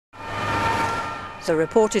The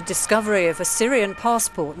reported discovery of a Syrian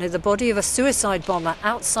passport near the body of a suicide bomber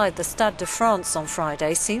outside the Stade de France on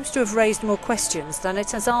Friday seems to have raised more questions than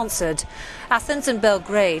it has answered. Athens and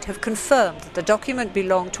Belgrade have confirmed that the document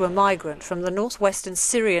belonged to a migrant from the northwestern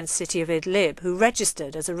Syrian city of Idlib who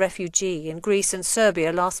registered as a refugee in Greece and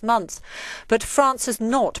Serbia last month. But France has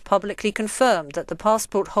not publicly confirmed that the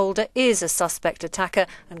passport holder is a suspect attacker,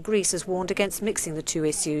 and Greece has warned against mixing the two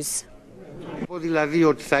issues.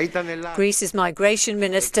 Greece's migration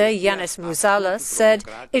minister, Yanis Mouzala, said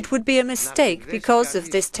it would be a mistake because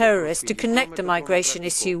of this terrorist to connect the migration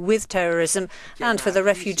issue with terrorism and for the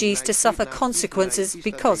refugees to suffer consequences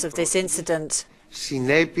because of this incident.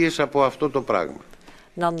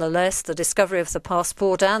 Nonetheless, the discovery of the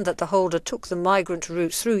passport and that the holder took the migrant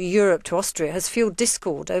route through Europe to Austria has fuelled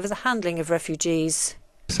discord over the handling of refugees.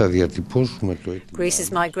 Greece's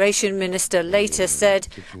migration minister later said,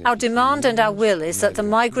 "Our demand and our will is that the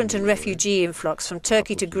migrant and refugee influx from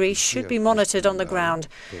Turkey to Greece should be monitored on the ground,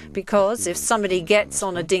 because if somebody gets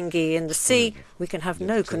on a dinghy in the sea, we can have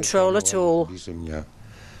no control at all."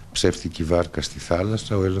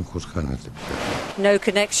 No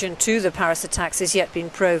connection to the Paris attacks has yet been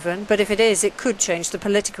proven, but if it is, it could change the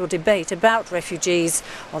political debate about refugees.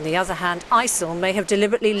 On the other hand, ISIL may have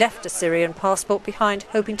deliberately left a Syrian passport behind,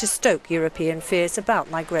 hoping to stoke European fears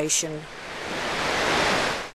about migration.